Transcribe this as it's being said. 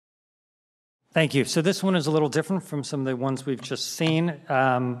Thank you. So this one is a little different from some of the ones we've just seen.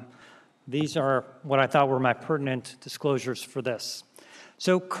 These are what I thought were my pertinent disclosures for this.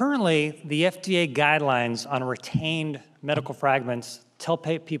 So currently, the FDA guidelines on retained medical fragments tell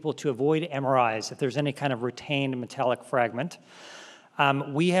people to avoid MRIs if there's any kind of retained metallic fragment.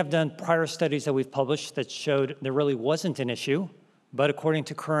 We have done prior studies that we've published that showed there really wasn't an issue, but according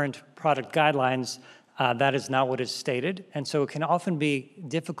to current product guidelines, that is not what is stated. And so it can often be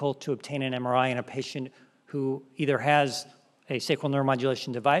difficult to obtain an MRI in a patient who either has a sacral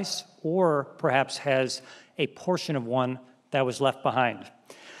neuromodulation device or perhaps has a portion of one that was left behind.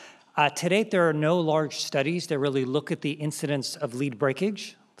 To date, there are no large studies that really look at the incidence of lead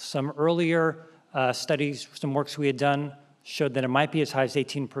breakage. Some earlier studies, some works we had done, showed that it might be as high as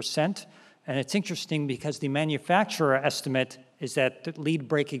 18%. And it's interesting because the manufacturer estimate is that the lead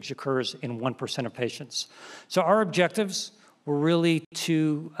breakage occurs in 1% of patients. So our objectives were really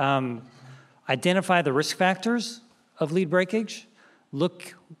to identify the risk factors of lead breakage,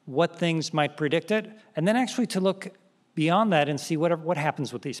 look what things might predict it, and then actually to look beyond that and see what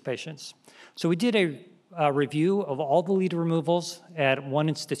happens with these patients. So we did a review of all the lead removals at one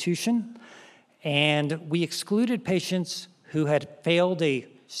institution, and we excluded patients who had failed a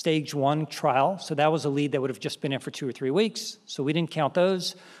stage 1 trial. So that was a lead that would have just been in for 2 or 3 weeks. So we didn't count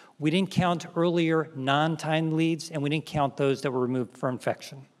those. We didn't count earlier non-timed leads, and we didn't count those that were removed for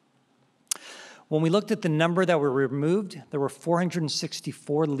infection. When we looked at the number that were removed, there were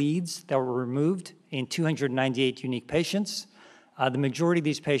 464 leads that were removed in 298 unique patients. The majority of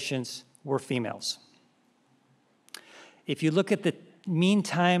these patients were females. If you look at the mean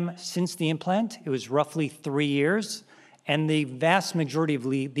time since the implant, it was roughly 3 years, and the vast majority of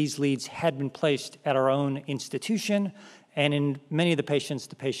these leads had been placed at our own institution, and in many of the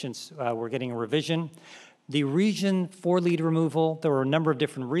patients were getting a revision. The reason for lead removal, there were a number of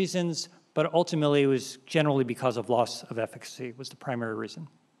different reasons, but ultimately it was generally because of loss of efficacy was the primary reason.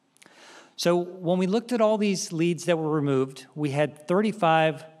 So when we looked at all these leads that were removed, we had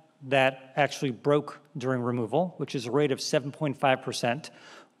 35 that actually broke during removal, which is a rate of 7.5%.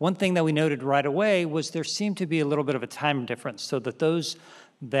 One thing that we noted right away was there seemed to be a little bit of a time difference, so that those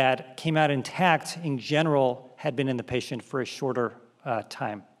that came out intact in general had been in the patient for a shorter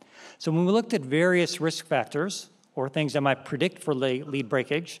time. So when we looked at various risk factors or things that might predict for lead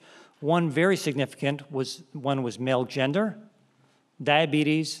breakage, one very significant was male gender,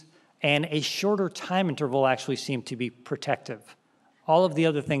 diabetes, and a shorter time interval actually seemed to be protective. All of the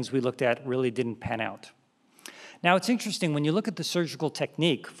other things we looked at really didn't pan out. Now, it's interesting, when you look at the surgical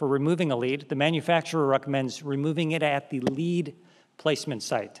technique for removing a lead, the manufacturer recommends removing it at the lead placement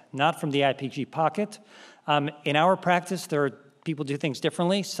site, not from the IPG pocket. In our practice, people do things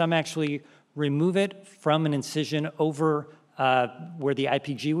differently. Some actually remove it from an incision over where the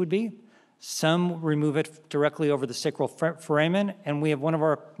IPG would be. Some remove it directly over the sacral foramen, and we have one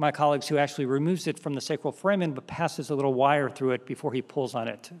of my colleagues who actually removes it from the sacral foramen but passes a little wire through it before he pulls on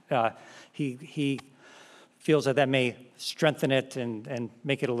it. He feels that may strengthen it and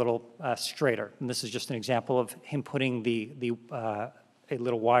make it a little straighter. And this is just an example of him putting a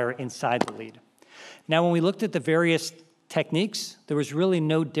little wire inside the lead. Now, when we looked at the various techniques, there was really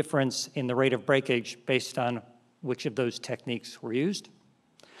no difference in the rate of breakage based on which of those techniques were used.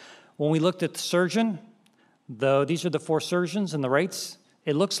 When we looked at the surgeon, though these are the 4 surgeons and the rates,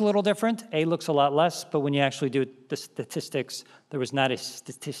 it looks a little different. A looks a lot less, but when you actually do the statistics, there was not a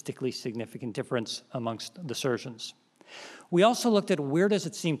statistically significant difference amongst the surgeons. We also looked at where does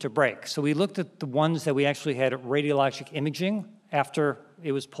it seem to break. So we looked at the ones that we actually had radiologic imaging after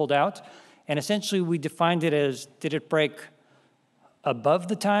it was pulled out, and essentially we defined it as, did it break above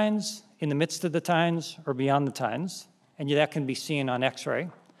the tines, in the midst of the tines, or beyond the tines? And that can be seen on X-ray.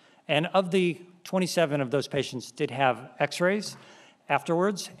 And of the 27 of those patients did have X-rays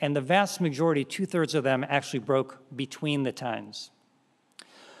afterwards, and the vast majority, 2/3 of them, actually broke between the tines.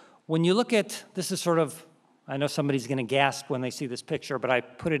 When you look at, this is sort of, I know somebody's gonna gasp when they see this picture, but I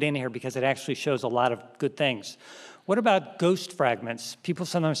put it in here because it actually shows a lot of good things. What about ghost fragments? People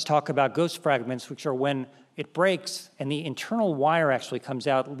sometimes talk about ghost fragments, which are when it breaks and the internal wire actually comes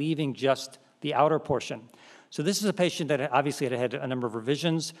out, leaving just the outer portion. So this is a patient that obviously had a number of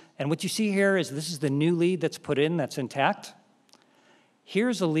revisions, and what you see here is this is the new lead that's put in that's intact.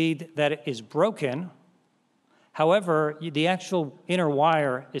 Here's a lead that is broken. However, the actual inner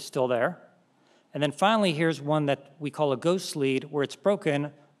wire is still there. And then finally, here's one that we call a ghost lead where it's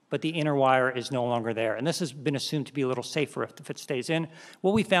broken, but the inner wire is no longer there. And this has been assumed to be a little safer if it stays in.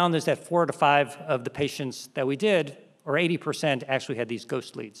 What we found is that 4 to 5 of the patients that we did, or 80%, actually had these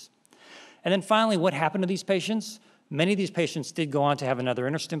ghost leads. And then finally, what happened to these patients? Many of these patients did go on to have another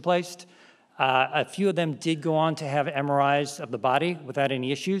InterStim placed. A few of them did go on to have MRIs of the body without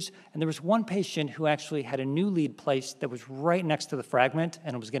any issues. And there was one patient who actually had a new lead placed that was right next to the fragment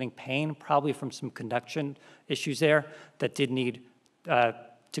and was getting pain, probably from some conduction issues there, that did need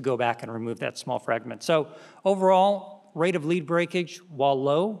to go back and remove that small fragment. So overall, rate of lead breakage, while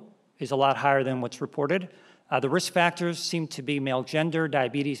low, is a lot higher than what's reported. The risk factors seem to be male gender,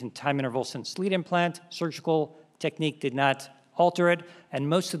 diabetes, and time interval since lead implant. Surgical technique did not alter it, and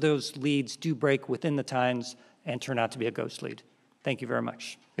most of those leads do break within the tines and turn out to be a ghost lead. Thank you very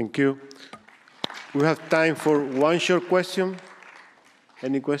much. Thank you. We have time for one short question.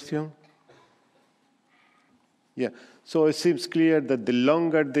 Any question? Yeah. So it seems clear that the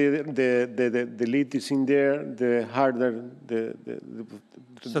longer the lead is in there, the harder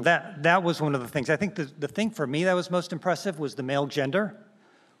So that was one of the things. I think the thing for me that was most impressive was the male gender,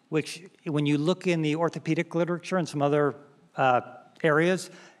 which when you look in the orthopedic literature and some other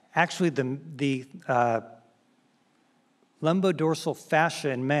areas, actually the lumbodorsal fascia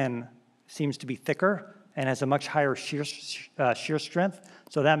in men seems to be thicker and has a much higher shear strength.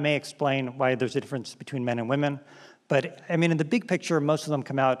 So that may explain why there's a difference between men and women. But I mean, in the big picture, most of them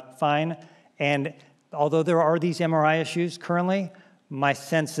come out fine. And although there are these MRI issues currently, my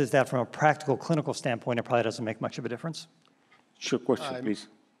sense is that from a practical clinical standpoint, it probably doesn't make much of a difference. Short question, please.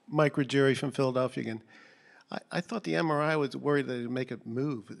 Mike Ruggieri from Philadelphia again. I thought the MRI was worried that it would make it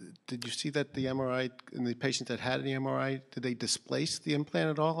move. Did you see that the MRI, in the patients that had the MRI, did they displace the implant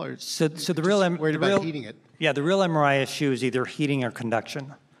at all? Or so the real worried about heating it? Yeah, the real MRI issue is either heating or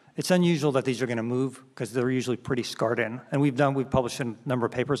conduction. It's unusual that these are going to move because they're usually pretty scarred in. And we've published a number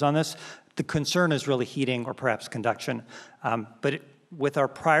of papers on this. The concern is really heating or perhaps conduction. With our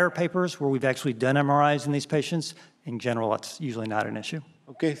prior papers where we've actually done MRIs in these patients, in general, it's usually not an issue.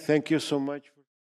 Okay, thank you so much.